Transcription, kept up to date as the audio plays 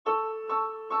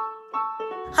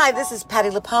Hi, this is Patty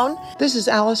Lapone. This is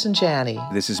Allison Janney.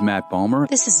 This is Matt Bomer.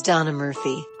 This is Donna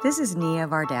Murphy. This is Nia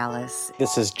Vardalis.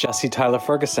 This is Jesse Tyler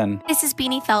Ferguson. This is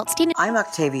Beanie Feldstein. I'm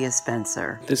Octavia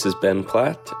Spencer. This is Ben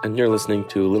Platt, and you're listening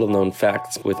to Little Known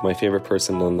Facts with my favorite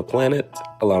person on the planet,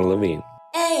 Ilana Levine.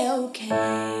 A-OK.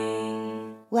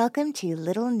 Welcome to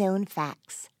Little Known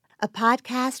Facts, a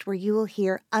podcast where you will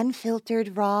hear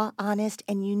unfiltered, raw, honest,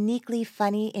 and uniquely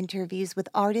funny interviews with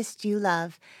artists you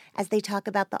love as they talk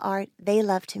about the art they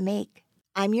love to make.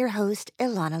 I'm your host,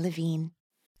 Ilana Levine.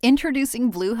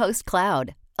 Introducing Bluehost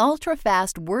Cloud,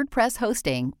 ultra-fast WordPress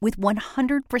hosting with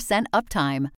 100%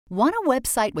 uptime. Want a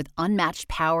website with unmatched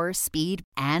power, speed,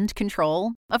 and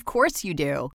control? Of course you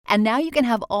do. And now you can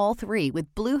have all three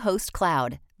with Bluehost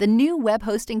Cloud, the new web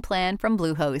hosting plan from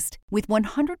Bluehost. With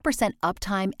 100%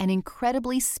 uptime and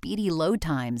incredibly speedy load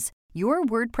times, your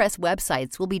WordPress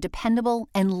websites will be dependable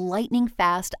and lightning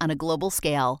fast on a global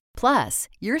scale. Plus,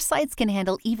 your sites can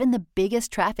handle even the biggest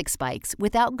traffic spikes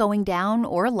without going down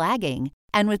or lagging.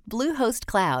 And with Bluehost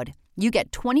Cloud, you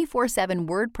get 24/7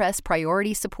 WordPress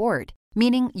priority support,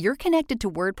 meaning you're connected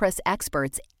to WordPress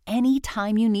experts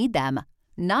anytime you need them.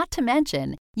 Not to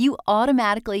mention, you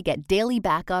automatically get daily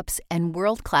backups and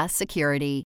world-class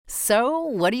security. So,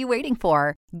 what are you waiting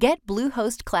for? Get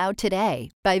Bluehost Cloud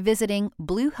today by visiting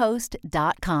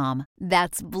Bluehost.com.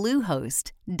 That's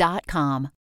Bluehost.com.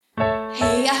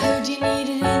 Hey, I heard you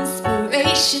needed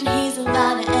inspiration. Here's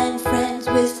Ilana and friends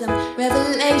with some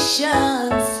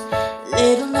revelations.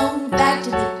 Little known fact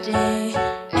of the day.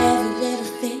 Every little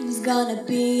thing's gonna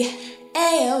be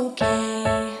A-OK.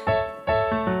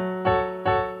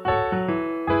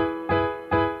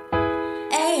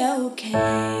 A-OK.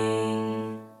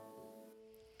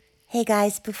 Hey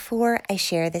guys, before I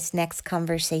share this next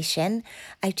conversation,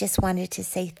 I just wanted to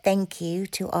say thank you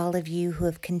to all of you who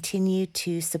have continued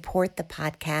to support the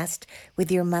podcast with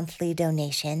your monthly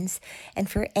donations. And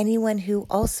for anyone who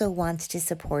also wants to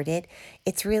support it,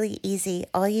 it's really easy.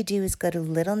 All you do is go to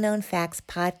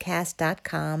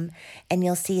littleknownfactspodcast.com and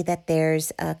you'll see that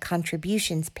there's a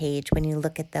contributions page when you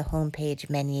look at the homepage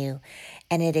menu,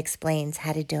 and it explains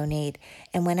how to donate.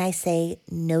 And when I say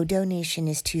no donation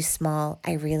is too small,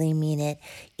 I really mean it.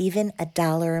 Even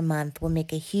 $1 a month will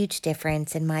make a huge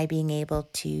difference in my being able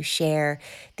to share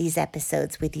these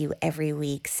episodes with you every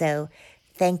week. So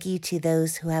thank you to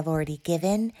those who have already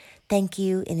given. Thank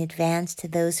you in advance to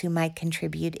those who might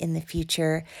contribute in the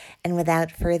future. And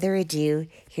without further ado,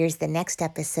 here's the next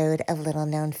episode of Little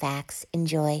Known Facts.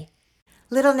 Enjoy.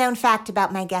 Little known fact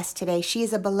about my guest today. She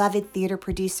is a beloved theater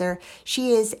producer.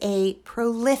 She is a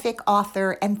prolific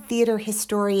author and theater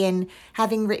historian,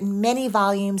 having written many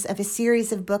volumes of a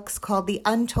series of books called The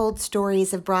Untold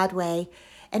Stories of Broadway.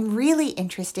 And really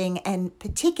interesting and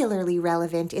particularly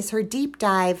relevant is her deep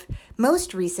dive,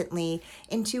 most recently,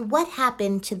 into what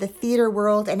happened to the theater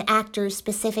world and actors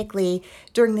specifically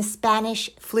during the Spanish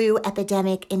flu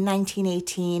epidemic in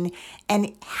 1918,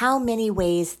 and how many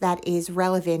ways that is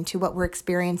relevant to what we're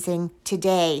experiencing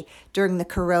today during the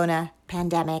corona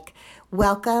pandemic.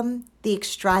 Welcome the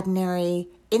extraordinary,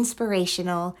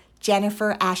 inspirational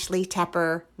Jennifer Ashley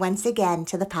Tepper once again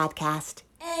to the podcast.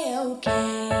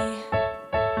 A-OK.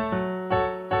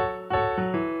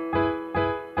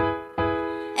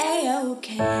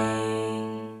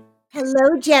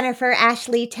 Hello, Jennifer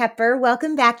Ashley Tepper.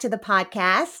 Welcome back to the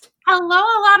podcast. Hello,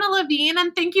 Ilana Levine,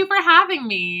 and thank you for having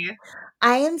me.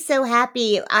 I am so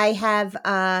happy. I have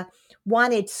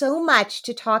wanted so much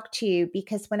to talk to you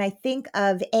because when I think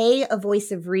of A, a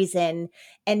voice of reason,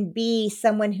 and B,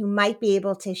 someone who might be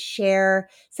able to share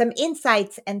some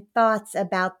insights and thoughts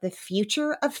about the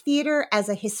future of theater as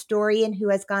a historian who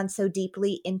has gone so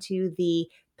deeply into the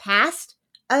past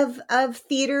of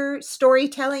theater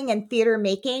storytelling and theater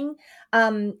making,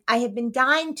 I have been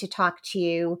dying to talk to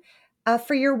you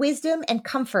for your wisdom and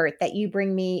comfort that you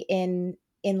bring me in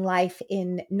life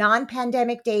in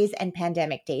non-pandemic days and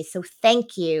pandemic days. So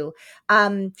thank you.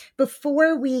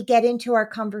 Before we get into our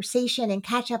conversation and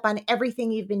catch up on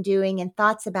everything you've been doing and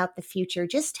thoughts about the future,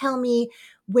 just tell me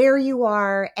where you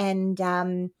are and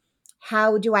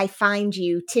how do I find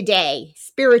you today,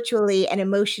 spiritually and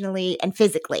emotionally and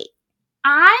physically?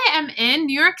 I am in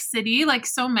New York City, like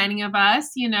so many of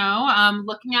us,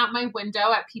 looking out my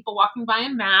window at people walking by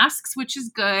in masks, which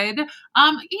is good.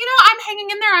 I'm hanging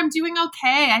in there. I'm doing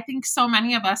okay. I think so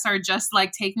many of us are just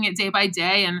like taking it day by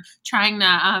day and trying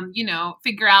to,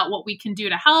 figure out what we can do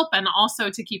to help and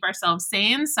also to keep ourselves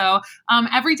sane. So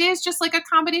every day is just like a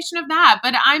combination of that.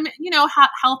 But I'm,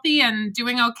 healthy and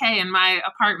doing okay in my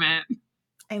apartment.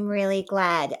 I'm really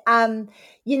glad.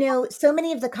 So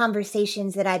many of the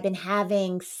conversations that I've been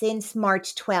having since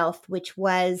March 12th, which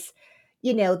was,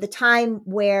 the time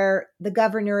where the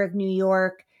governor of New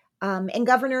York and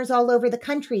governors all over the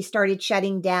country started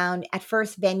shutting down at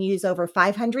first venues over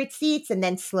 500 seats and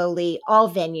then slowly all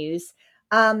venues.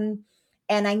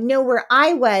 And I know where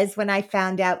I was when I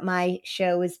found out my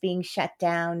show was being shut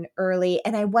down early.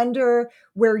 And I wonder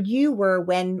where you were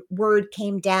when word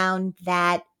came down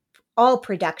that all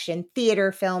production,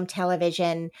 theater, film,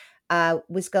 television,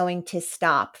 was going to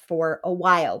stop for a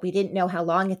while. We didn't know how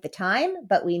long at the time,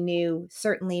 but we knew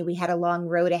certainly we had a long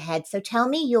road ahead. So tell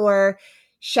me your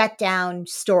shutdown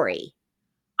story.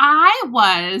 I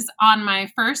was on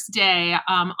my first day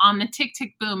on the Tick,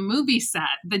 Tick, Boom movie set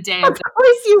the day of Of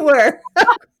course you were.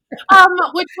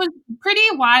 which was pretty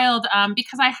wild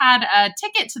because I had a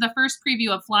ticket to the first preview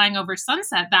of Flying Over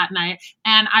Sunset that night.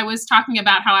 And I was talking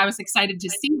about how I was excited to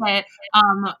see it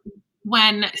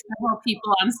when several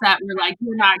people on set were like,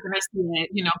 "You're not going to see it,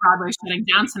 Broadway's shutting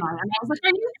down tonight." And I was like, "Are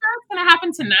you sure it's going to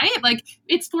happen tonight? Like,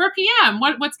 it's 4 p.m.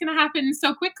 What's going to happen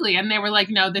so quickly?" And they were like,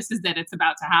 "No, this is it. It's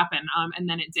about to happen." And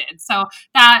then it did. So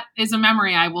that is a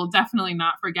memory I will definitely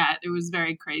not forget. It was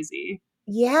very crazy.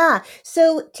 Yeah.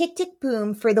 So Tick Tick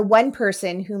Boom, for the one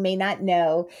person who may not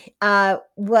know, I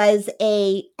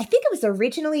think it was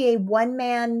originally a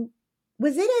one-man,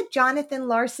 was it a Jonathan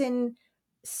Larson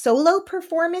solo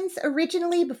performance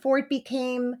originally before it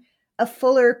became a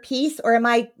fuller piece? Or am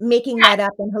I making that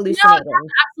up and hallucinating? No,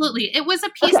 absolutely. It was a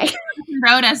piece that he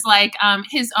wrote as like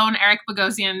his own Eric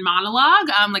Bogosian monologue,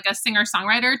 like a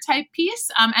singer-songwriter type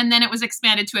piece. And then it was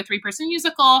expanded to a 3-person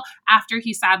musical after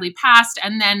he sadly passed.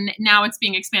 And then now it's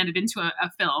being expanded into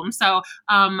a film. So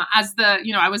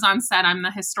I was on set, I'm the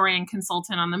historian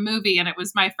consultant on the movie, and it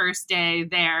was my first day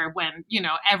there when,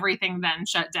 everything then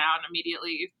shut down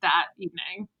immediately that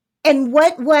evening. And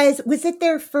was it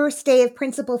their first day of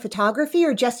principal photography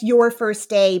or just your first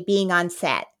day being on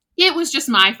set? It was just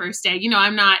my first day.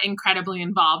 I'm not incredibly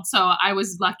involved. So I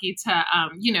was lucky to,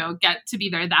 get to be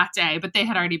there that day, but they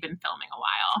had already been filming a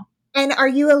while. And are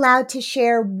you allowed to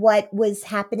share what was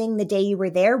happening the day you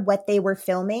were there, what they were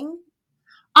filming?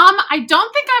 I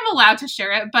don't think I'm allowed to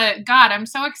share it, but God, I'm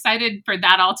so excited for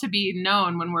that all to be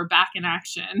known when we're back in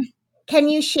action. Can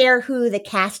you share who the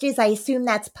cast is? I assume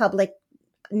that's public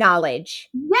knowledge.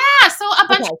 Yeah, so a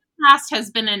bunch of the cast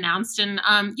has been announced, and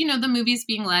the movie's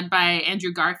being led by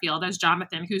Andrew Garfield as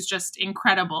Jonathan, who's just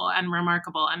incredible and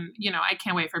remarkable, and I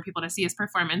can't wait for people to see his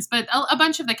performance. But a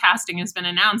bunch of the casting has been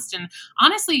announced, and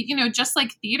honestly, just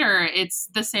like theater, it's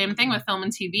the same thing with film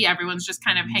and TV. Everyone's just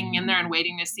kind of hanging in there and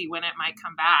waiting to see when it might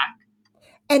come back.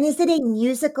 And is it a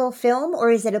musical film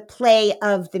or is it a play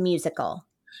of the musical?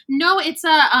 No,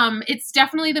 it's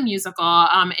definitely the musical.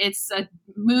 It's a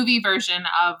movie version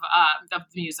of the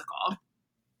musical.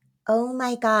 Oh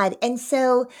my God. And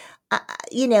so,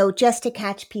 just to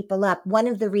catch people up, one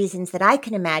of the reasons that I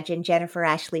can imagine Jennifer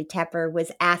Ashley Tepper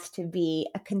was asked to be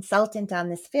a consultant on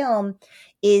this film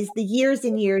is the years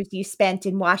and years you spent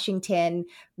in Washington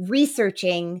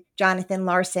researching Jonathan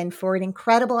Larson for an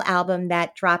incredible album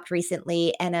that dropped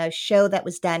recently and a show that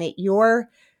was done at your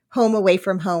home away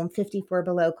from home, 54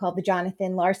 Below, called the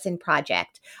Jonathan Larson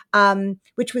Project,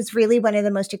 which was really one of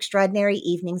the most extraordinary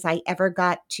evenings I ever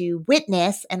got to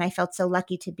witness. And I felt so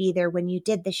lucky to be there when you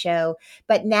did the show.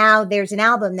 But now there's an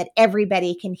album that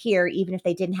everybody can hear, even if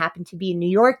they didn't happen to be in New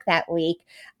York that week.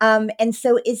 And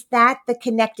so is that the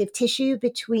connective tissue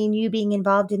between you being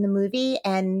involved in the movie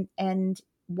and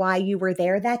why you were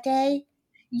there that day?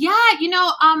 Yeah,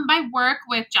 my work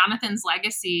with Jonathan's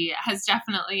legacy has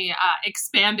definitely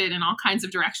expanded in all kinds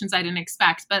of directions I didn't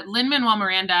expect. But Lin-Manuel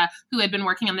Miranda, who had been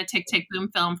working on the Tick, Tick, Boom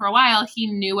film for a while,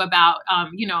 he knew about,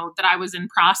 that I was in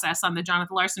process on the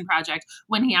Jonathan Larson project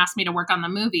when he asked me to work on the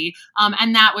movie.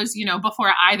 And that was,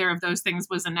 before either of those things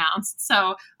was announced.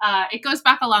 So it goes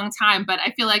back a long time. But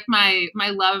I feel like my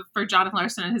love for Jonathan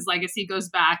Larson and his legacy goes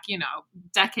back,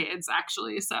 decades,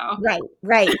 actually. So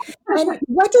Right. And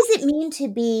what does it mean to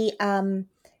be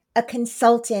a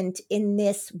consultant in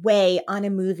this way on a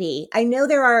movie? I know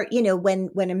there are,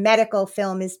 when a medical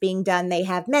film is being done, they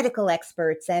have medical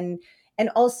experts and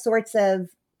all sorts of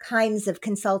kinds of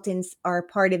consultants are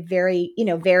part of very,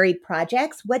 varied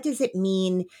projects. What does it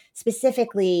mean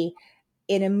specifically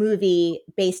in a movie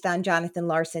based on Jonathan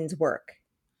Larson's work?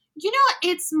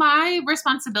 It's my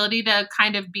responsibility to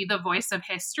kind of be the voice of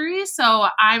history. So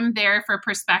I'm there for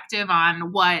perspective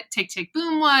on what Tick, Tick,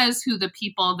 Boom was, who the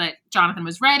people that Jonathan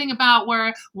was writing about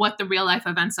were, what the real life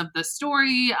events of the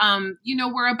story,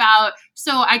 were about.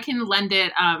 So I can lend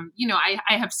it, I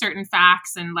have certain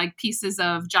facts and like pieces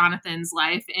of Jonathan's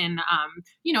life in,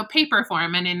 paper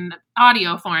form and in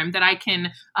audio form that I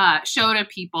can show to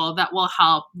people that will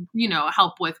help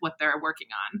with what they're working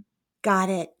on. Got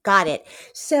it. Got it.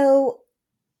 So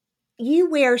you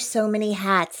wear so many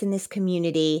hats in this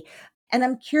community. And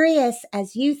I'm curious,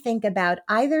 as you think about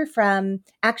either from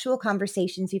actual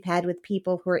conversations you've had with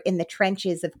people who are in the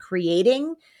trenches of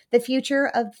creating the future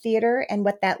of theater and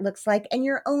what that looks like, and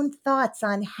your own thoughts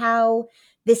on how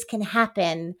this can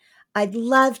happen, I'd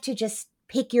love to just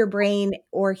pick your brain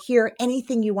or hear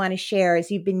anything you want to share as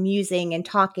you've been musing and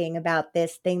talking about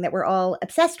this thing that we're all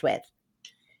obsessed with.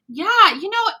 Yeah,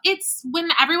 it's when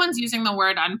everyone's using the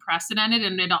word unprecedented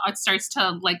and it starts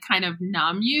to like kind of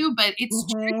numb you, but it's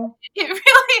true. It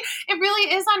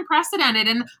really is unprecedented.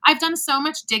 And I've done so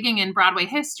much digging in Broadway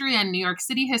history and New York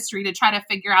City history to try to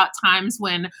figure out times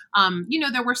when,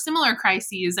 there were similar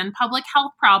crises and public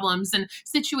health problems and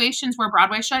situations where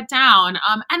Broadway shut down.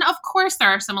 And of course there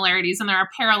are similarities and there are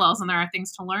parallels and there are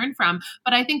things to learn from.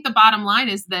 But I think the bottom line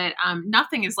is that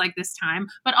nothing is like this time,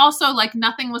 but also like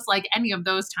nothing was like any of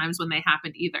those times when they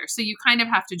happened either. So you kind of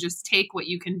have to just take what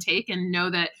you can take and know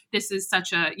that this is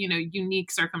such a,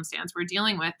 unique circumstance we're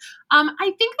dealing with.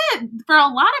 I think that for a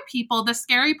lot of people, the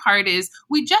scary part is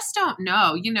we just don't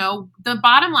know. The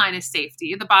bottom line is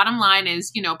safety. The bottom line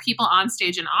is, people on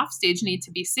stage and off stage need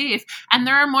to be safe. And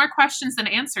there are more questions than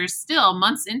answers still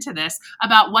months into this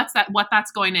about what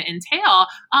that's going to entail.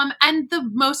 And the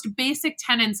most basic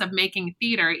tenets of making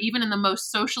theater, even in the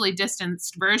most socially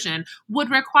distanced version,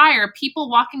 would require people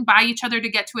walking by each other to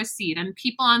get to a seat and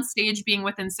people on stage being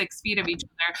within 6 feet of each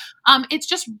other. It's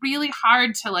just really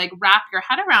hard to like wrap your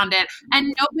head around it.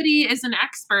 And nobody is an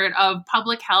expert of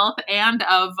public health and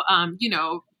of,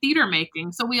 theater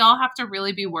making. So we all have to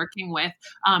really be working with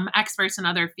experts in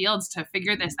other fields to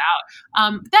figure this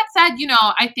out. That said,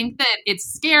 I think that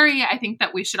it's scary. I think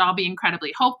that we should all be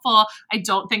incredibly hopeful. I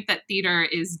don't think that theater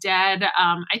is dead.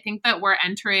 I think that we're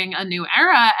entering a new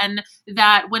era and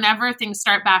that whenever things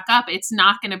start back up, it's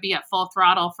not going to be at full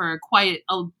throttle for quite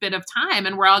a bit of time.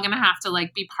 And we're all going to have to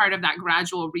like be part of that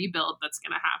gradual rebuild that's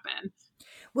going to happen.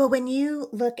 Well, when you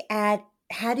look at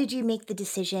how did you make the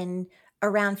decision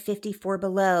around 54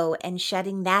 Below and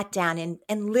shutting that down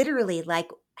and literally like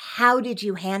how did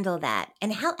you handle that?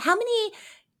 And how many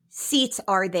seats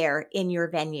are there in your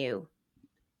venue?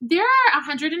 There are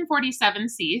 147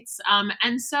 seats.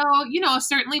 And so,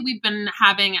 certainly we've been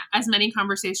having as many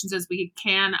conversations as we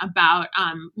can about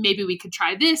maybe we could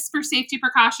try this for safety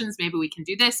precautions. Maybe we can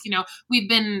do this. We've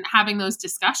been having those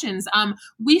discussions.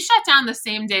 We shut down the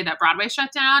same day that Broadway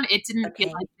shut down. It didn't feel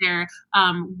like there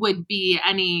would be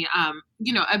any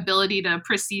ability to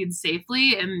proceed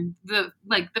safely. And the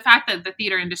fact that the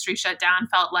theater industry shut down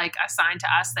felt like a sign to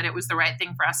us that it was the right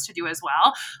thing for us to do as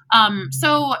well.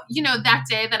 So, that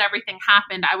day that everything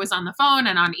happened, I was on the phone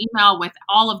and on email with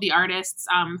all of the artists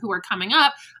who were coming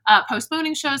up,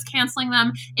 postponing shows, canceling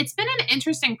them. It's been an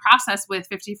interesting process with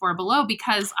 54 Below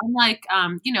because unlike,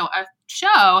 a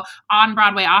show on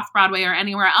Broadway, off Broadway, or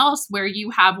anywhere else where you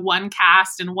have one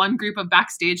cast and one group of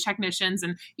backstage technicians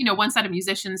and, one set of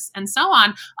musicians and so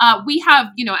on. We have,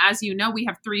 as we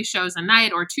have 3 shows a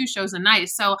night or 2 shows a night.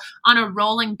 So on a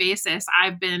rolling basis,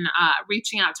 I've been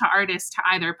reaching out to artists to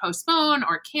either postpone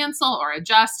or cancel or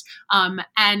adjust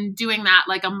and doing that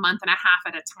like a month and a half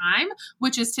at a time,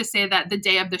 which is to say that the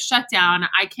day of the shutdown,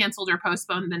 I canceled or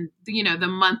postponed the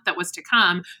month that was to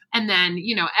come. And then,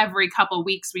 every couple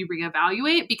weeks we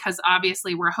reevaluate because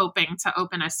obviously we're hoping to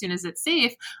open as soon as it's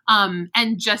safe.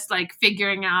 And just like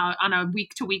figuring out on a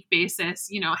week to week basis,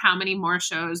 how many more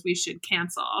shows we should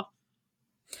cancel.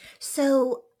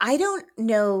 So I don't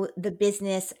know the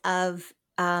business of,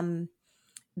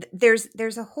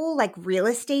 there's a whole like real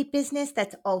estate business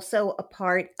that's also a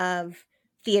part of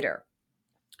theater.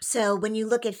 So when you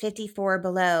look at 54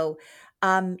 Below,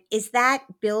 is that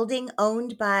building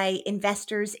owned by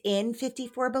investors in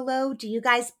 54 Below? Do you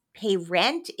guys pay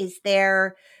rent?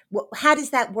 How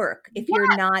does that work if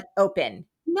you're not open?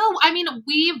 No, I mean,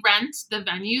 we rent the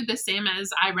venue the same as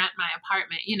I rent my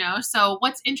apartment, So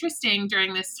what's interesting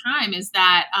during this time is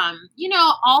that,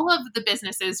 all of the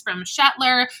businesses from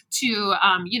Shetler to,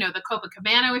 the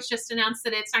Copacabana, which just announced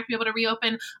that it's not going to be able to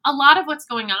reopen. A lot of what's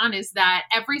going on is that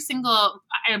I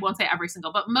won't say every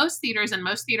single, but most theaters and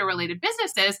most theater related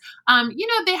businesses,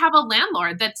 they have a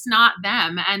landlord that's not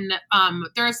them. And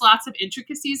there's lots of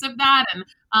intricacies of that. And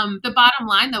the bottom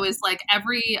line, though, is like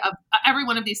every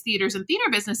one of these theaters and theater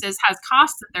businesses has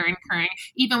costs that they're incurring,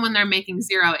 even when they're making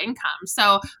zero income.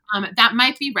 So that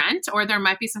might be rent, or there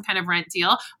might be some kind of rent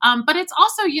deal. But it's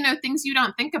also, things you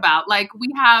don't think about. Like we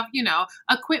have,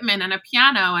 equipment and a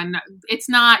piano, and it's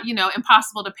not,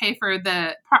 impossible to pay for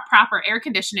the proper air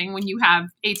conditioning when you have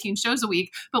 18 shows a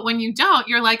week. But when you don't,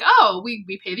 you're like, oh,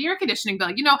 we pay the air conditioning bill.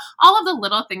 All of the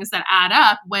little things that add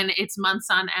up when it's months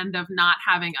on end of not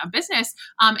having a business,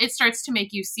 it starts to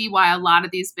make you see why a lot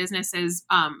of these businesses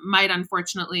might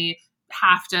unfortunately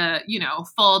have to,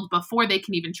 fold before they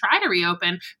can even try to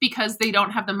reopen, because they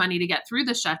don't have the money to get through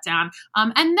the shutdown.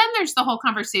 And then there's the whole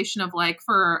conversation of like,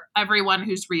 for everyone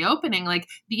who's reopening, like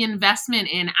the investment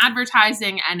in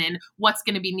advertising and in what's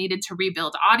going to be needed to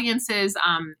rebuild audiences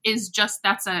is just,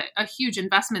 that's a huge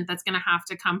investment that's going to have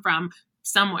to come from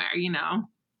somewhere,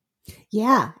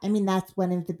 Yeah. I mean, that's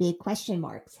one of the big question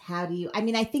marks.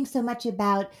 I think so much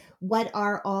about what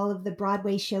are all of the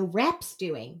Broadway show reps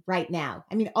doing right now?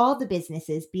 I mean, all the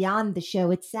businesses beyond the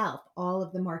show itself, all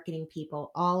of the marketing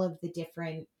people, all of the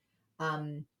different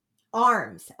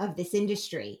arms of this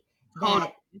industry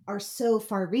that are so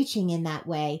far reaching in that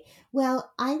way.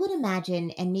 Well, I would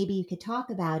imagine, and maybe you could talk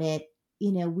about it,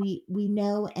 we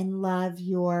know and love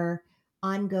your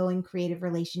ongoing creative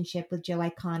relationship with Joe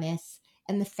Iconis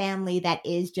and the family that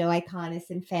is Joe Iconis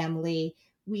and family.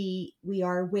 We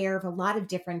are aware of a lot of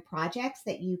different projects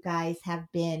that you guys have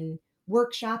been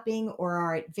workshopping or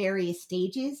are at various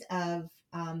stages of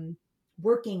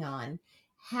working on.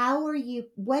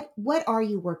 What are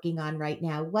you working on right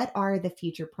now? What are the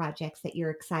future projects that you're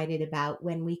excited about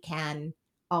when we can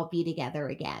all be together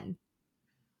again?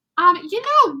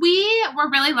 We were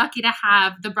really lucky to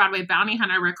have the Broadway Bounty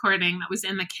Hunter recording that was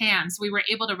in the can. So we were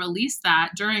able to release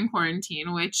that during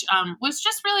quarantine, which was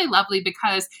just really lovely,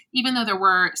 because even though there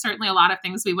were certainly a lot of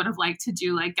things we would have liked to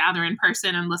do, like gather in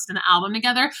person and listen to the album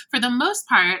together, for the most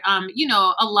part,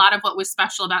 a lot of what was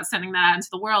special about sending that out into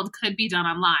the world could be done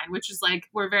online, which is like,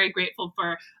 we're very grateful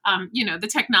for, the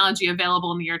technology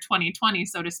available in the year 2020,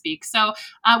 so to speak. So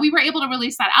we were able to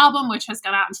release that album, which has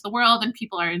gone out into the world and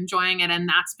people are enjoying it. And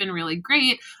that's been really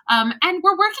great. And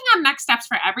we're working on next steps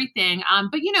for everything.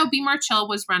 But Be More Chill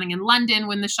was running in London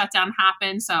when the shutdown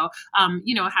happened. So,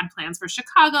 had plans for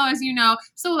Chicago, as you know.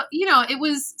 So, it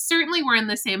was certainly, we're in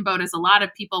the same boat as a lot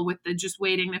of people with the just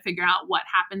waiting to figure out what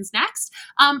happens next.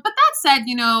 But that said,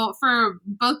 for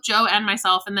both Joe and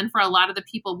myself, and then for a lot of the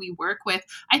people we work with,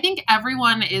 I think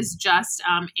everyone is just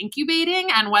incubating.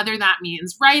 And whether that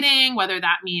means writing, whether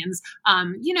that means,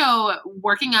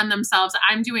 working on themselves.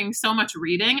 I'm doing so much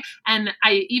reading. And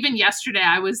even yesterday,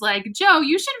 I was like, Joe,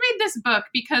 you should read this book,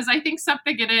 because I think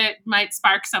something in it might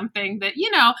spark something that,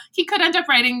 he could end up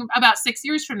writing about 6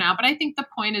 years from now. But I think the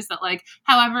point is that, like,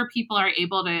 however people are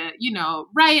able to,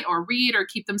 write or read or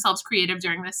keep themselves creative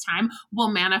during this time will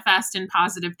manifest in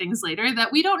positive things later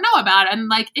that we don't know about. And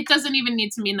like, it doesn't even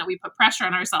need to mean that we put pressure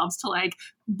on ourselves to like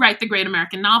write the great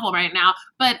American novel right now.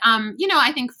 But,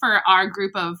 I think for our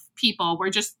group of people, we're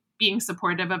just being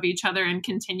supportive of each other and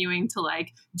continuing to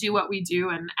like do what we do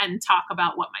and talk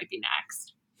about what might be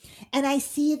next. And I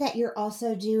see that you're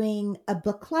also doing a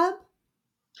book club.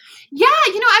 Yeah,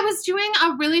 I was doing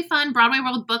a really fun Broadway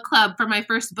World book club for my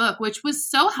first book, which was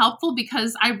so helpful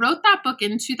because I wrote that book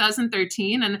in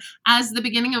 2013. And as the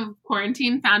beginning of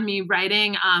quarantine found me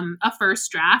writing a first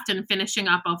draft and finishing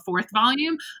up a fourth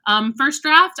volume, first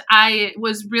draft, I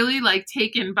was really like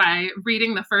taken by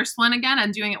reading the first one again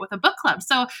and doing it with a book club.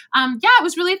 So it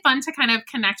was really fun to kind of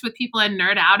connect with people and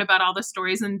nerd out about all the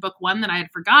stories in book one that I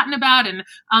had forgotten about. And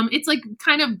it's like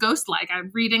kind of ghost-like. I'm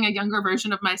reading a younger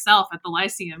version of myself at the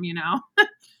Lyceum,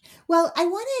 Well,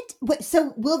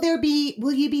 so will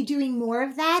you be doing more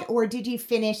of that, or did you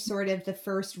finish sort of the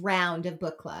first round of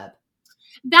book club?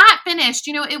 That finished,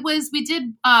 we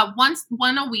did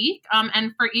one a week,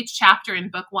 and for each chapter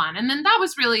in book one. And then that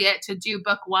was really it to do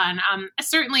book one.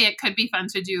 Certainly it could be fun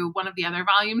to do one of the other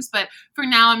volumes, but for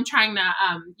now I'm trying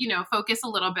to, focus a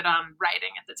little bit on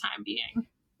writing at the time being.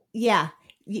 Yeah.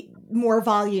 More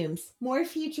volumes, more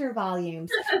future volumes.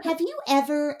 Have you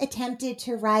ever attempted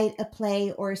to write a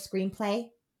play or a screenplay?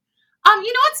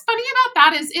 What's funny about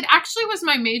that is it actually was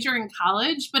my major in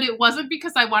college, but it wasn't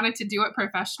because I wanted to do it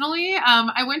professionally.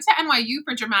 I went to NYU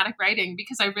for dramatic writing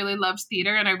because I really loved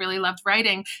theater and I really loved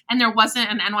writing. And there wasn't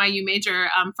an NYU major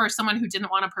for someone who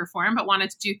didn't want to perform but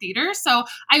wanted to do theater. So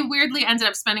I weirdly ended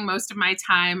up spending most of my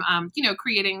time,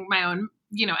 creating my own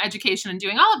education and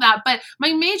doing all of that. But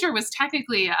my major was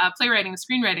technically playwriting and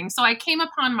screenwriting. So I came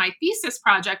upon my thesis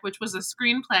project, which was a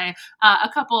screenplay a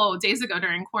couple days ago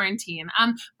during quarantine.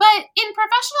 But in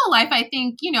professional life, I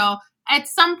think, at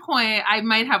some point I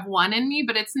might have one in me,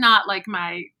 but it's not like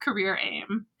my career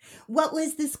aim. What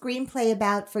was the screenplay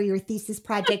about for your thesis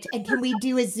project? And can we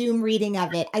do a Zoom reading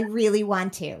of it? I really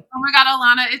want to. Oh my God,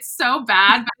 Alana, it's so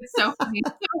bad, but it's so funny.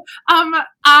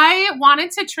 I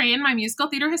wanted to train my musical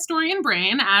theater historian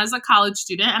brain as a college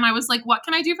student. And I was like, what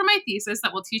can I do for my thesis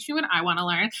that will teach me what I want to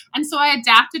learn? And so I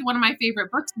adapted one of my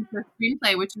favorite books into a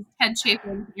screenplay, which is Ted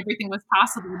Chapin's Everything Was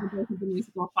Possible, the book of the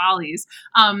musical Follies.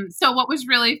 So what was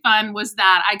really fun was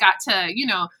that I got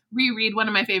to, reread one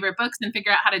of my favorite books and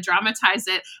figure out how to dramatize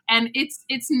it. And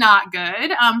it's not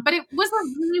good. But it was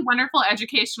a really wonderful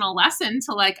educational lesson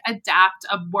to like adapt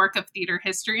a work of theater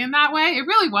history in that way. It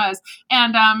really was.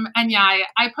 And yeah,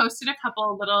 I posted a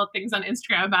couple little things on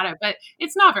Instagram about it, but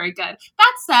it's not very good.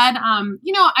 That said,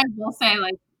 I will say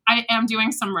like, I am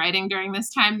doing some writing during this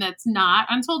time that's not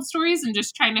untold stories and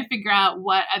just trying to figure out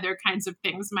what other kinds of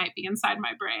things might be inside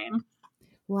my brain.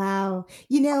 Wow.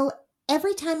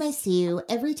 Every time I see you,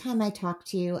 every time I talk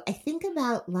to you, I think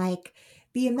about like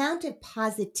the amount of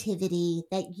positivity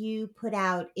that you put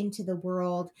out into the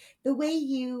world, the way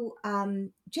you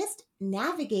just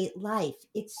navigate life.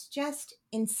 It's just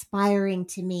inspiring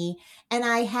to me. And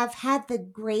I have had the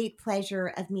great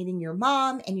pleasure of meeting your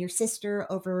mom and your sister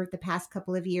over the past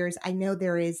couple of years. I know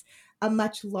there is a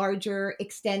much larger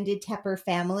extended Tepper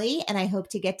family, and I hope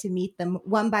to get to meet them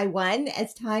one by one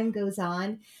as time goes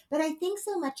on. But I think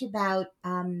so much about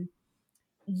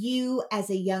you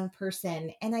as a young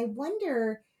person. And I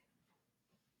wonder,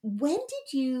 when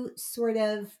did you sort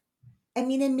of, and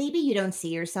maybe you don't see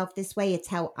yourself this way, it's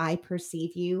how I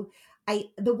perceive you.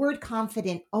 The word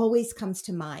confident always comes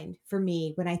to mind for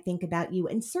me when I think about you,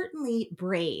 and certainly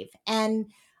brave. And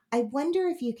I wonder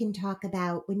if you can talk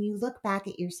about, when you look back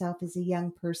at yourself as a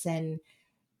young person,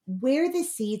 where the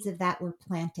seeds of that were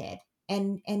planted.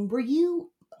 And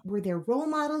were there role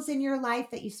models in your life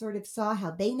that you sort of saw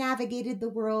how they navigated the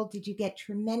world? Did you get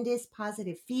tremendous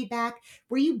positive feedback?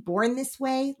 Were you born this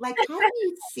way? Like, how do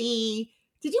you see,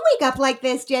 did you wake up like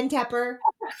this, Jen Tepper?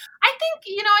 I think,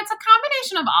 it's a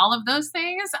combination of all of those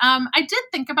things. I did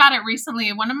think about it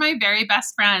recently. One of my very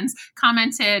best friends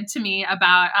commented to me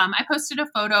about, I posted a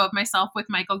photo of myself with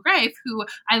Michael Greif, who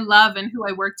I love and who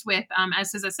I worked with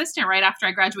as his assistant right after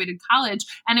I graduated college.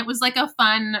 And it was like a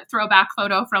fun throwback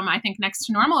photo from, I think, Next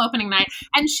to Normal opening night.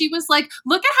 And she was like,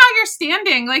 look at how you're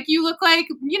standing. Like, you look like,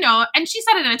 and she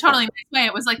said it in a totally nice way.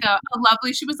 It was like a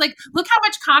lovely, she was like, look how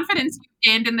much confidence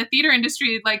you gained in the theater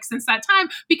industry, like since that time,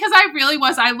 because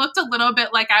I looked a little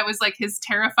bit like I was like his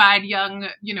terrified young,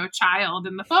 child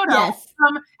in the photo. Yes.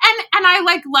 And I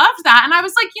like loved that. And I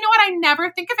was like, you know what? I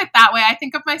never think of it that way. I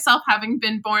think of myself having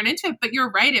been born into it, but you're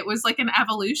right. It was like an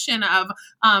evolution of,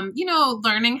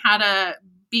 learning how to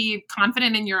be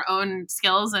confident in your own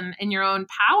skills and in your own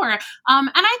power.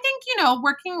 And I think,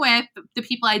 working with the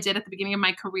people I did at the beginning of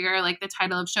my career, like the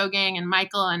Title of Show Gang and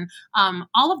Michael and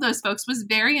all of those folks, was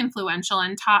very influential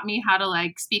and taught me how to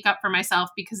like speak up for myself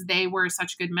because they were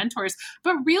such good mentors.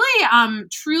 But really,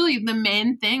 truly the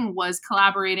main thing was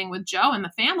collaborating with Joe and the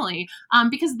family,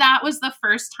 because that was the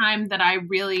first time that I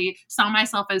really saw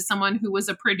myself as someone who was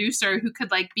a producer who could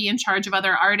like be in charge of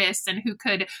other artists and who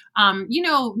could,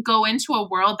 go into a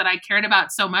world that I cared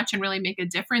about so much and really make a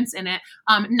difference in it.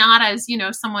 Not as,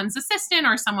 someone's assistant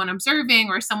or someone observing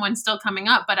or someone still coming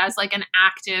up, but as like an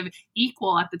active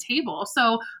equal at the table.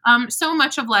 So, so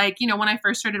much of like, when I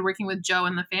first started working with Joe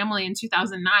and the family in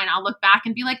 2009, I'll look back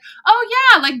and be like, oh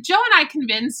yeah, like Joe and I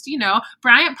convinced,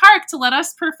 Bryant Park to let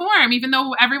us perform, even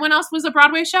though everyone else was a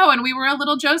Broadway show and we were a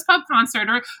little Joe's Pub concert,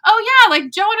 or, oh yeah,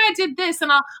 like Joe and I did this.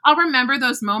 And I'll remember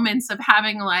those moments of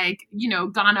having like,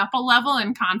 gone up a level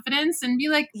in confidence and be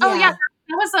like, oh yeah,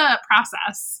 that was a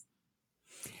process.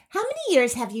 How many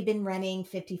years have you been running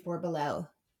 54 Below?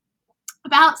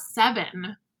 About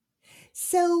 7.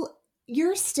 So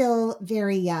you're still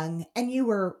very young and you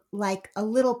were like a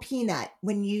little peanut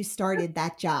when you started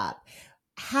that job.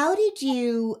 How did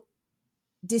you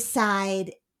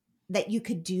decide that you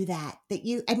could do that?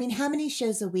 How many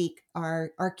shows a week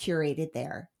are curated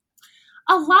there?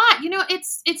 A lot.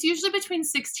 It's usually between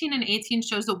 16 and 18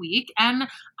 shows a week. And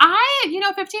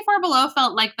I, 54 Below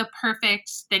felt like the perfect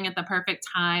thing at the perfect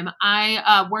time.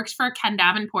 I worked for Ken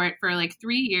Davenport for like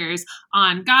 3 years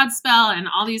on Godspell and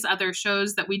all these other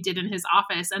shows that we did in his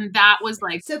office. And that was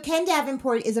like... So Ken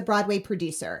Davenport is a Broadway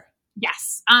producer.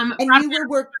 Yes. And Broadway, you were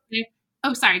working...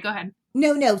 Oh, sorry. Go ahead.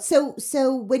 No.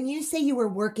 So when you say you were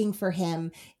working for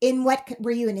him, in what,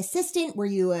 were you an assistant? Were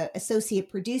you an associate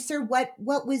producer? What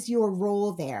was your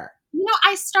role there?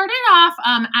 I started off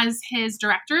as his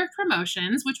director of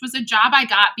promotions, which was a job I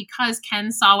got because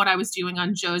Ken saw what I was doing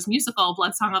on Joe's musical,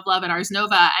 Blood Song of Love at Ars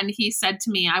Nova. And he said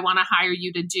to me, I want to hire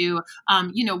you to do,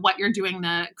 what you're doing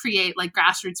to create like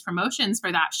grassroots promotions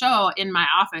for that show in my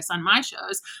office on my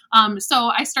shows.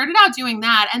 So I started out doing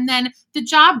that. And then the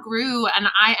job grew and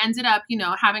I ended up,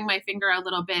 having my finger a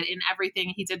little bit in everything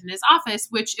he did in his office,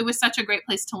 which it was such a great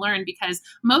place to learn because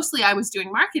mostly I was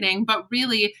doing marketing, but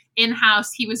really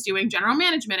in-house, he was doing general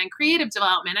management and creative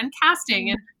development and casting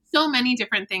and so many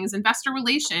different things, investor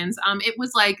relations. It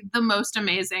was like the most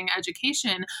amazing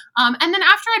education. And then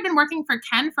after I'd been working for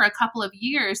Ken for a couple of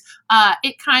years,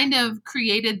 it kind of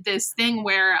created this thing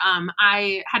where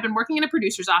I had been working in a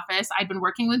producer's office. I'd been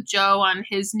working with Joe on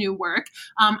his new work.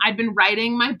 I'd been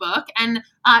writing my book, and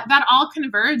that all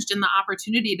converged in the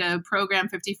opportunity to program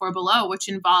 54 Below, which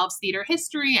involves theater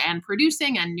history and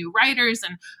producing and new writers.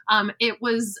 And it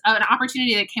was an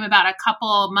opportunity that came about a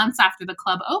couple months after the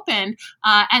club opened.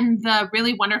 And the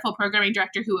really wonderful programming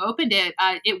director who opened it,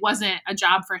 it wasn't a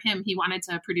job for him. He wanted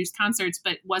to produce concerts,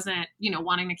 but wasn't,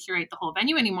 wanting to curate the whole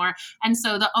venue anymore. And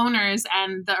so the owners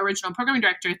and the original programming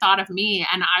director thought of me,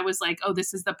 and I was like, oh,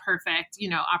 this is the perfect,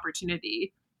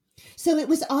 opportunity. So it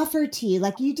was offered to you,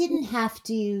 like you didn't have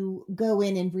to go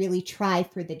in and really try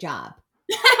for the job.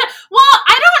 Well,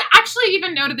 I don't actually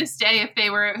even know to this day if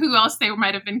who else they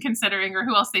might have been considering or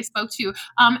who else they spoke to.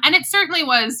 And it certainly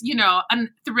was, a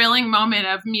thrilling moment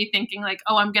of me thinking like,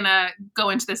 oh, I'm going to go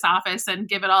into this office and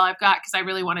give it all I've got because I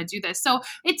really want to do this. So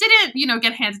it didn't,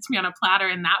 get handed to me on a platter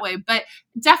in that way, but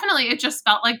definitely it just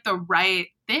felt like the right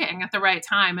thing at the right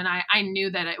time. And I knew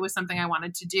that it was something I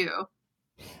wanted to do.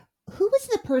 Who was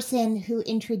the person who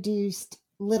introduced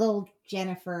little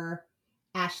Jennifer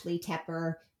Ashley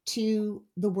Tepper to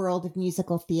the world of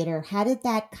musical theater? How did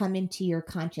that come into your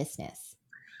consciousness?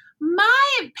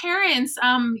 My parents,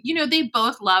 they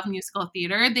both love musical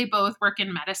theater. They both work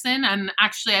in medicine. And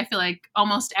actually, I feel like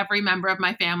almost every member of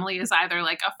my family is either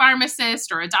like a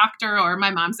pharmacist or a doctor, or my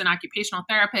mom's an occupational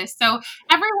therapist. So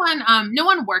everyone, no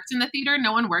one worked in the theater,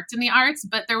 no one worked in the arts,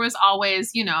 but there was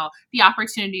always, the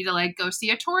opportunity to like go see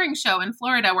a touring show in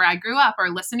Florida where I grew up or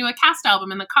listen to a cast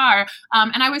album in the car.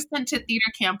 And I was sent to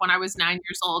theater camp when I was 9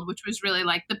 years old, which was really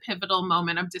like the pivotal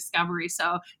moment of discovery.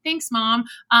 So thanks, Mom.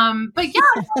 But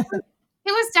yeah,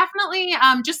 it was definitely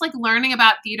just like learning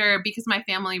about theater because my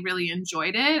family really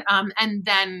enjoyed it. And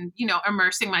then,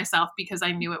 immersing myself because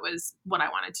I knew it was what I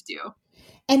wanted to do.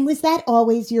 And was that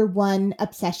always your one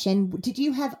obsession? Did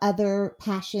you have other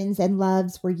passions and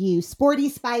loves? Were you Sporty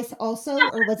Spice also,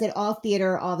 or was it all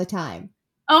theater all the time?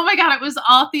 Oh my God, it was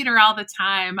all theater all the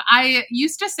time. I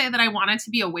used to say that I wanted to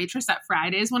be a waitress at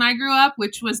Fridays when I grew up,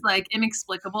 which was like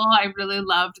inexplicable. I really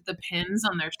loved the pins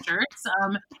on their shirts.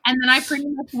 And then I pretty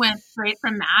much went straight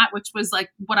from that, which was like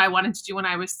what I wanted to do when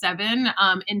I was 7,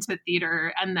 into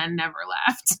theater, and then never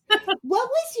left. What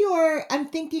was I'm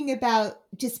thinking about,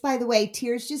 just by the way,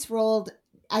 tears just rolled.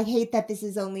 I hate that this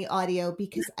is only audio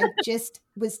because I just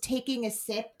was taking a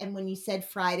sip. And when you said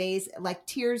Fridays, like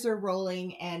tears are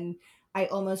rolling and I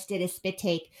almost did a spit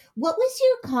take. What was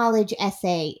your college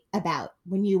essay about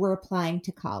when you were applying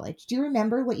to college? Do you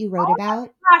remember what you wrote about?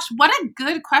 Gosh, what a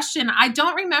good question. I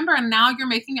don't remember. And now I'm going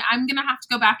to have to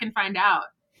go back and find out.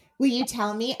 Will you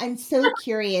tell me? I'm so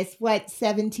curious what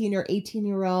 17 or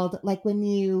 18-year-old, like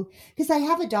because I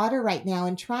have a daughter right now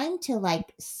and trying to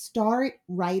like start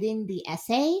writing the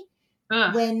essay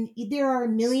when there are a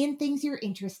million things you're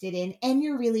interested in and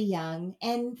you're really young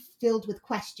and filled with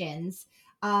questions.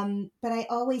 But I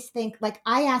always think, like,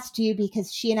 I asked you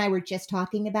because she and I were just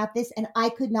talking about this and I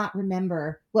could not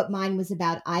remember what mine was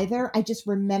about either. I just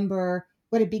remember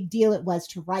what a big deal it was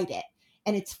to write it.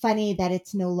 And it's funny that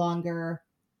it's no longer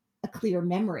a clear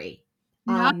memory.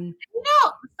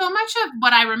 So much of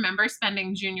what I remember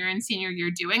spending junior and senior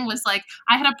year doing was like,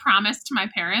 I had a promise to my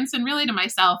parents and really to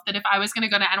myself that if I was going to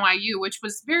go to NYU, which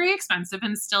was very expensive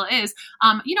and still is,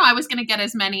 I was going to get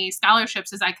as many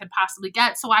scholarships as I could possibly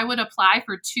get. So I would apply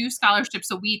for 2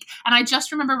 scholarships a week. And I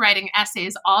just remember writing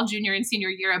essays all junior and senior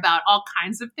year about all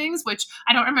kinds of things, which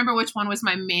I don't remember which one was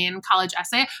my main college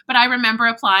essay, but I remember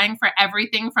applying for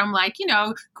everything from like,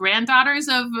 granddaughters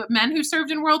of men who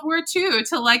served in World War II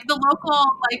to like the local,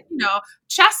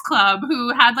 chess club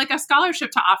who had like a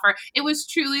scholarship to offer. It was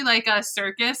truly like a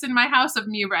circus in my house of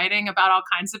me writing about all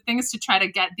kinds of things to try to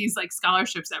get these like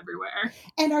scholarships everywhere.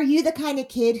 And are you the kind of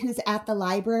kid who's at the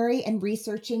library and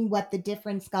researching what the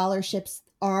different scholarships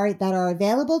are that are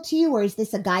available to you? Or is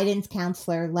this a guidance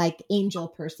counselor like Angel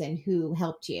person who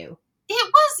helped you?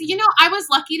 It was, I was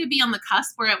lucky to be on the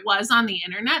cusp where it was on the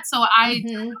internet. So I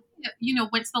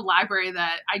went to the library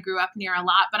that I grew up near a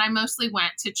lot, but I mostly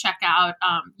went to check out,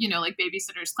 like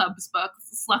Babysitters Club's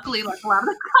books. Luckily, like a lot of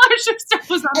the scholarship stuff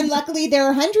was on. And luckily there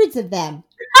are hundreds of them.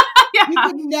 Yeah. You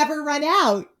could never run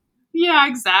out. Yeah,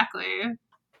 exactly.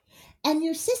 And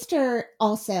your sister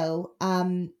also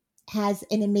has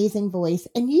an amazing voice,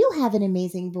 and you have an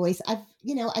amazing voice.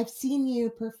 I've seen you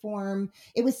perform.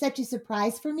 It was such a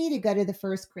surprise for me to go to the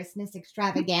first Christmas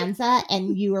extravaganza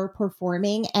and you were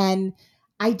performing, and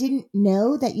I didn't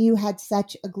know that you had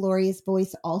such a glorious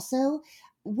voice also.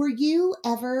 Were you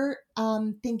ever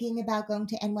thinking about going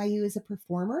to NYU as a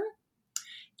performer?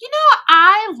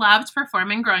 I loved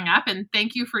performing growing up, and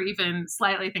thank you for even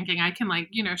slightly thinking I can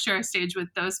share a stage with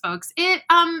those folks. It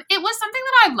was something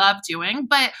that I loved doing,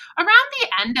 but around the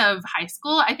end of high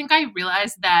school, I think I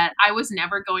realized that I was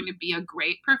never going to be a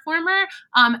great performer.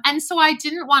 And so I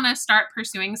didn't want to start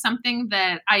pursuing something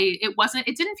that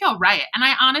it didn't feel right. And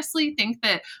I honestly think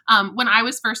that when I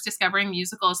was first discovering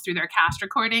musicals through their cast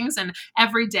recordings, and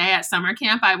every day at summer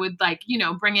camp, I would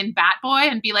bring in Bat Boy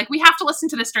and be like, we have to listen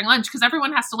to this during lunch because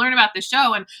everyone has to learn about the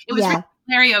show. And it was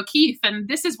Larry O'Keefe, and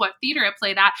this is what theater it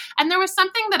played at. And there was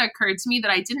something that occurred to me that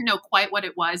I didn't know quite what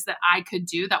it was that I could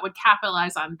do that would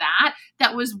capitalize on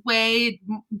that was way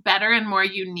better and more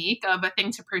unique of a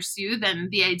thing to pursue than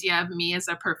the idea of me as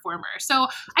a performer. So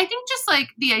I think just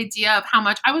the idea of how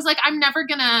much I was I'm never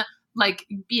gonna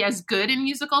be as good in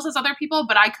musicals as other people,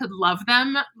 but I could love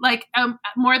them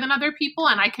more than other people,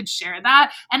 and I could share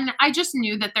that. And I just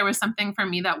knew that there was something for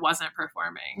me that wasn't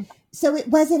performing. So it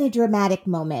wasn't a dramatic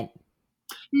moment.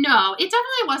 No, it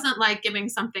definitely wasn't giving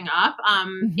something up.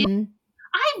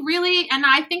 And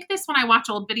I think this when I watch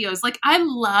old videos, I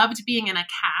loved being in a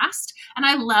cast, and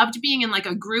I loved being in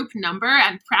a group number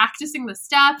and practicing the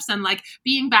steps and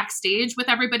being backstage with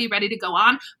everybody ready to go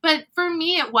on. But for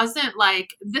me, it wasn't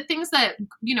the things that,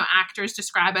 actors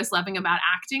describe as loving about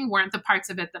acting weren't the parts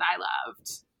of it that I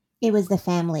loved. It was the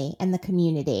family and the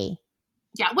community.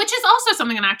 Yeah, which is also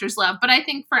something that actors love. But I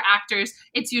think for actors,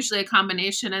 it's usually a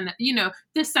combination. And,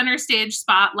 the center stage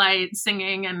spotlight,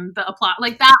 singing, and the applause,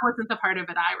 that wasn't the part of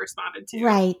it I responded to.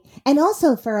 Right. And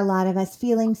also for a lot of us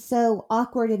feeling so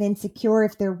awkward and insecure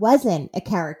if there wasn't a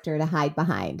character to hide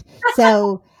behind.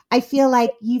 So I feel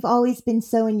like you've always been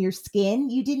so in your skin.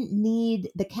 You didn't need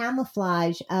the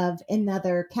camouflage of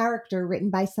another character written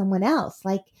by someone else.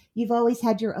 You've always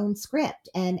had your own script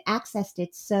and accessed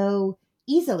it so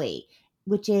easily,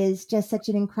 which is just such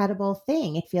an incredible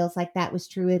thing. It feels like that was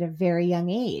true at a very young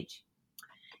age.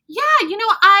 Yeah,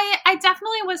 I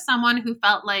definitely was someone who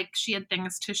felt like she had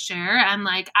things to share. And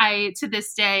to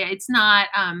this day, it's not,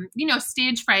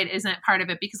 stage fright isn't part of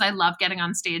it, because I love getting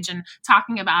on stage and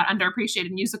talking about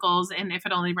underappreciated musicals and If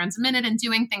It Only Runs a Minute and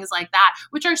doing things like that,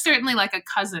 which are certainly a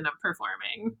cousin of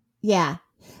performing. Yeah.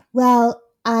 Well,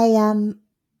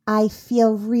 I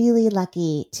feel really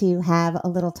lucky to have a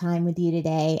little time with you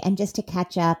today and just to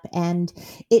catch up. And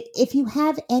if you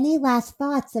have any last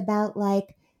thoughts about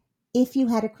if you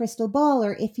had a crystal ball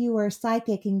or if you were a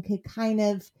psychic and could kind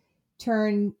of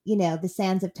turn, the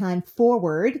sands of time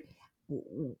forward,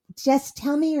 just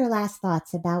tell me your last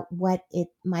thoughts about what it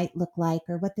might look like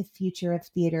or what the future of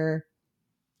theater,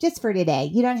 just for today.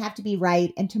 You don't have to be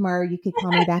right. And tomorrow you could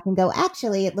call me back and go,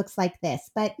 actually, it looks like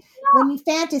this. But when you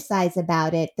fantasize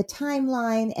about it, the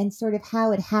timeline and sort of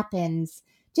how it happens,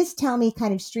 just tell me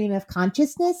kind of stream of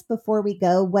consciousness before we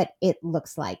go what it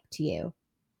looks like to you.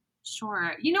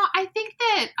 Sure. I think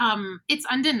that it's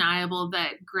undeniable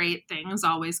that great things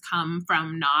always come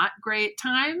from not great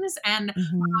times. And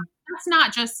that's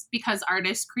not just because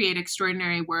artists create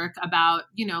extraordinary work about,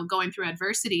 going through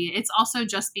adversity. It's also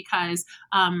just because,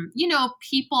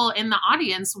 people in the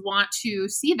audience want to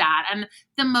see that. And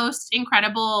the most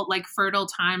incredible, fertile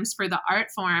times for the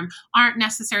art form aren't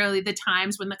necessarily the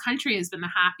times when the country has been the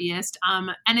happiest.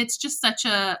 And it's just such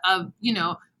a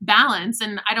balance.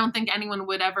 And I don't think anyone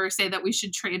would ever say that we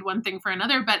should trade one thing for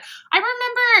another. But I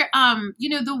remember,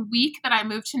 the week that I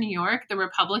moved to New York, the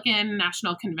Republican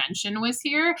National Convention was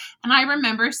here. And I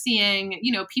remember seeing,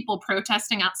 people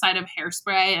protesting outside of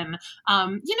Hairspray, and,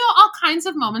 all kinds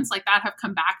of moments like that have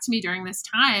come back to me during this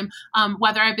time,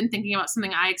 whether I've been thinking about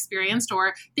something I experienced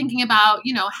or thinking about,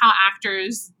 how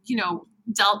actors,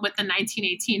 dealt with the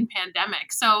 1918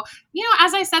 pandemic. So,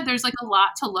 as I said, there's like a lot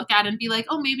to look at and be like,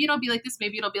 oh, maybe it'll be like this,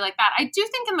 maybe it'll be like that. I do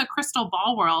think in the crystal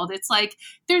ball world, it's like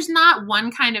there's not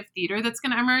one kind of theater that's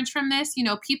going to emerge from this.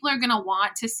 People are going to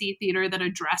want to see theater that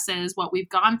addresses what we've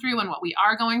gone through and what we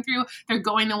are going through. They're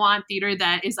going to want theater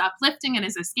that is uplifting and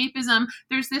is escapism.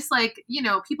 There's this like,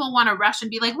 people want to rush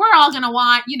and be like, we're all going to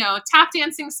want, tap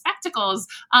dancing spectacles,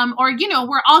 or,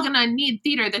 we're all going to need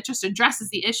theater that just addresses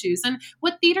the issues. And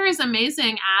what theater is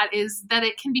amazing at is that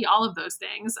it can be all of those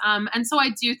things. And so I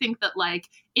do think that like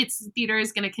theater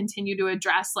is going to continue to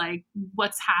address like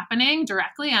what's happening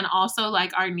directly and also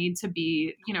like our need to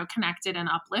be, connected and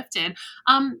uplifted.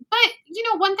 But,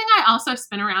 one thing I also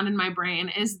spin around in my brain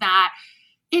is that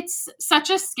it's such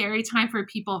a scary time for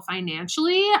people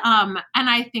financially. And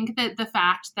I think that the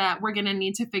fact that we're going to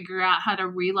need to figure out how to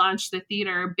relaunch the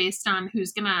theater based on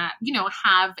who's going to,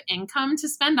 have income to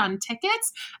spend on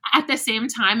tickets at the same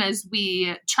time as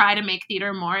we try to make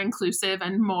theater more inclusive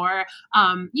and more,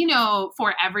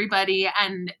 for everybody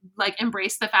and like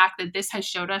embrace the fact that this has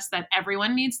showed us that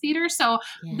everyone needs theater. So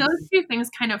those two things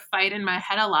kind of fight in my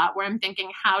head a lot where I'm thinking,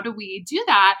 how do we do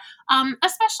that?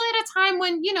 Especially at a time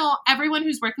when, everyone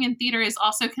who's working in theater is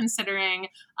also considering,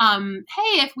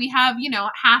 hey, if we have,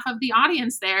 half of the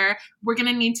audience there, we're going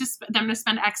to need them to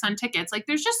spend X on tickets. Like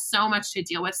there's just so much to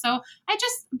deal with. So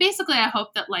I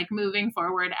hope that like moving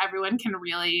forward, everyone can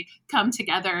really come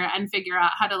together and figure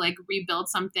out how to like rebuild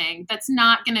something that's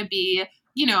not going to be,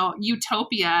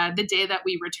 utopia the day that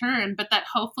we return, but that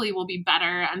hopefully will be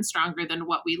better and stronger than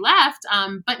what we left,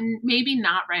 but maybe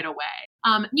not right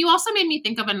away. You also made me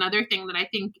think of another thing that I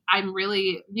think I'm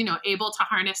really, able to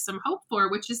harness some hope for,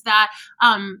 which is that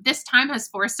this time has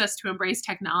forced us to embrace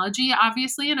technology,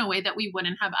 obviously, in a way that we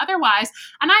wouldn't have otherwise.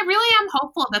 And I really am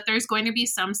hopeful that there's going to be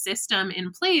some system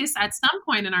in place at some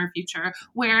point in our future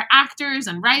where actors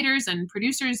and writers and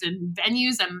producers and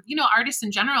venues and, artists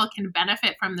in general can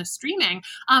benefit from the streaming.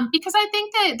 Because I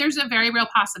think that there's a very real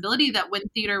possibility that when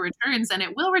theater returns, and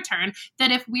it will return,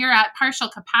 that if we're at partial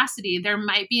capacity, there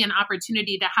might be an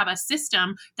opportunity to have a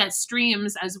system that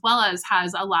streams as well as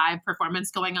has a live performance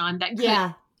going on that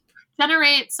could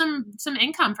generate some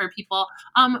income for people.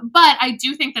 But I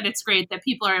do think that it's great that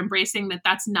people are embracing that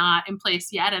that's not in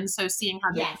place yet. And so seeing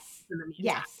how they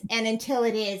Yes. And until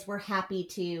it is, we're happy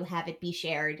to have it be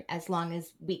shared as long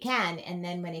as we can. And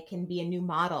then when it can be a new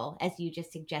model, as you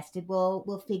just suggested,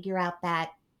 we'll figure out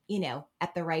that,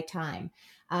 at the right time.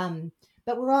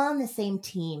 But we're all on the same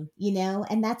team,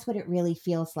 and that's what it really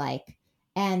feels like.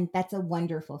 And that's a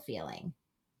wonderful feeling.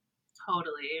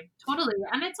 Totally.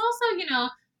 And it's also,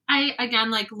 I,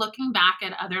 again, like looking back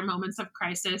at other moments of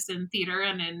crisis in theater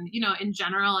and in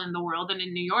general in the world and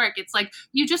in New York, it's like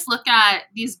you just look at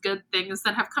these good things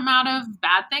that have come out of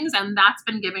bad things. And that's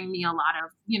been giving me a lot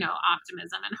of,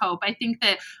 optimism and hope. I think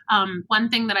that one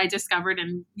thing that I discovered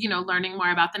in, learning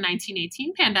more about the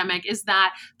 1918 pandemic is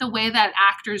that the way that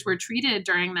actors were treated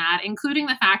during that, including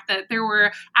the fact that there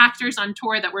were actors on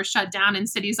tour that were shut down in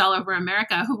cities all over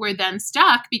America who were then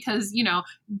stuck because,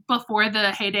 before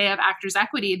the heyday of Actors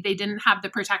Equity, they didn't have the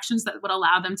protections that would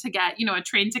allow them to get, a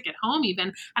train ticket home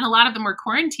even. And a lot of them were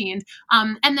quarantined.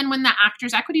 And then when the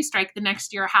Actors Equity strike the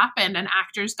next year happened and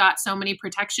actors got so many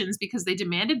protections because they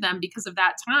demanded them because of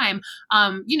that time,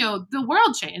 the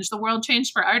world changed. The world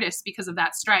changed for artists because of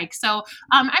that strike. So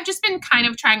I've just been kind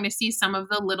of trying to see some of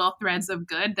the little threads of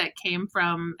good that came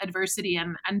from adversity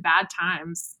and bad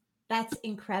times. That's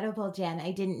incredible, Jen.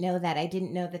 I didn't know that. I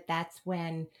didn't know that that's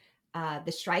when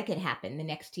the strike had happened the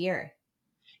next year.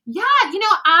 Yeah,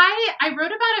 I wrote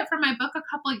about it for my book a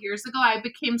couple of years ago. I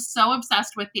became so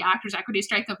obsessed with the Actors Equity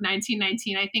Strike of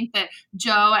 1919. I think that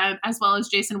Joe, as well as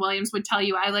Jason Williams, would tell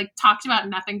you I talked about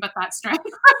nothing but that strike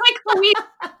for a week.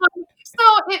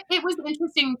 So it was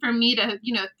interesting for me to,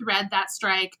 thread that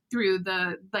strike through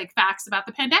the facts about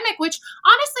the pandemic, which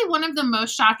honestly, one of the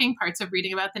most shocking parts of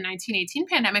reading about the 1918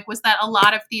 pandemic was that a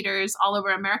lot of theaters all over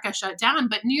America shut down,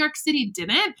 but New York City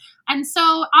didn't. And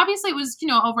so obviously it was,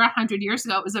 over 100 years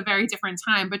ago, it was a very different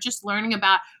time, but just learning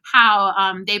about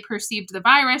how they perceived the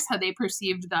virus, how they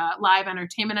perceived the live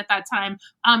entertainment at that time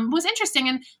was interesting.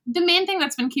 And the main thing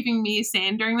that's been keeping me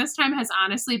sane during this time has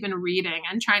honestly been reading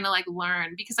and trying to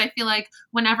learn, because I feel like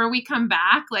whenever we come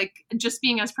back, just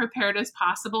being as prepared as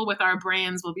possible with our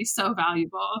brains will be so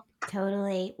valuable.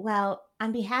 Totally. Well,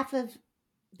 on behalf of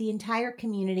the entire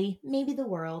community, maybe the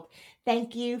world,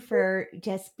 thank you for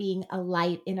just being a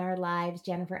light in our lives,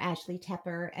 Jennifer Ashley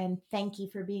Tepper, and thank you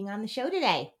for being on the show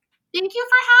today. Thank you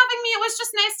for having me. It was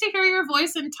just nice to hear your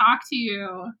voice and talk to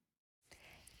you.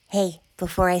 Hey,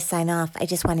 before I sign off, I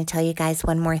just want to tell you guys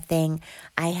one more thing.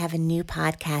 I have a new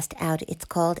podcast out. It's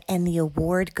called And the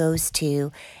Award Goes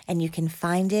To, and you can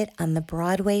find it on the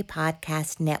Broadway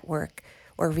Podcast Network,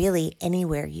 or really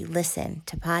anywhere you listen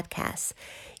to podcasts.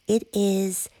 It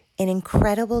is an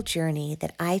incredible journey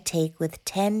that I take with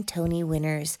 10 Tony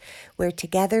winners, where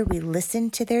together we listen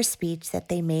to their speech that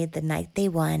they made the night they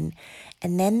won,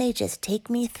 and then they just take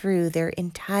me through their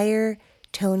entire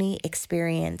Tony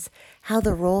experience, how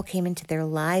the role came into their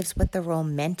lives, what the role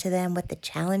meant to them, what the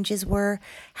challenges were,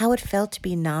 how it felt to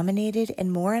be nominated,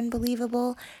 and more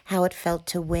unbelievable, how it felt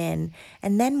to win,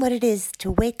 and then what it is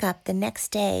to wake up the next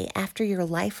day after your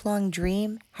lifelong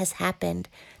dream has happened.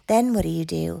 Then what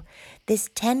do? This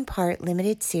 10-part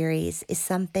limited series is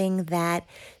something that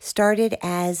started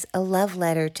as a love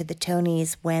letter to the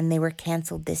Tonys when they were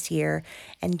canceled this year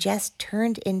and just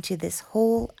turned into this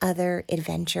whole other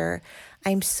adventure.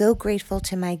 I'm so grateful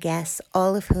to my guests,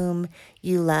 all of whom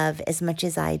you love as much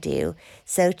as I do.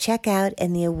 So check out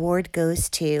And the Award Goes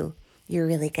To. You're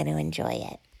really going to enjoy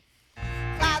it.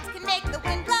 Clouds can make the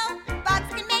wind blow,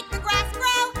 bugs can make the grass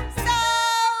grow. So,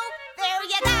 there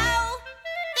you go.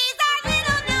 These are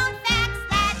little known facts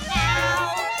that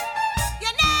now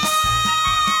you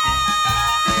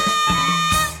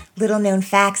know. Little Known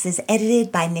Facts is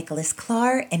edited by Nicholas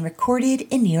Clark and recorded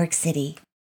in New York City.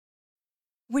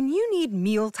 When you need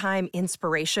mealtime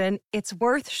inspiration, it's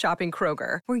worth shopping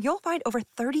Kroger, where you'll find over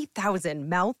 30,000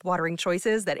 mouth-watering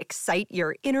choices that excite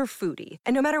your inner foodie.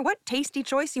 And no matter what tasty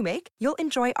choice you make, you'll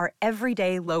enjoy our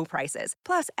everyday low prices,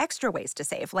 plus extra ways to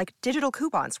save, like digital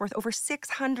coupons worth over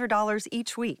 $600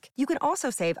 each week. You can also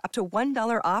save up to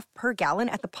 $1 off per gallon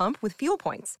at the pump with fuel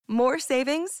points. More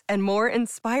savings and more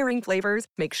inspiring flavors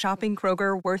make shopping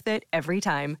Kroger worth it every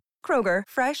time. Kroger,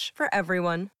 fresh for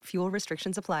everyone. Fuel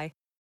restrictions apply.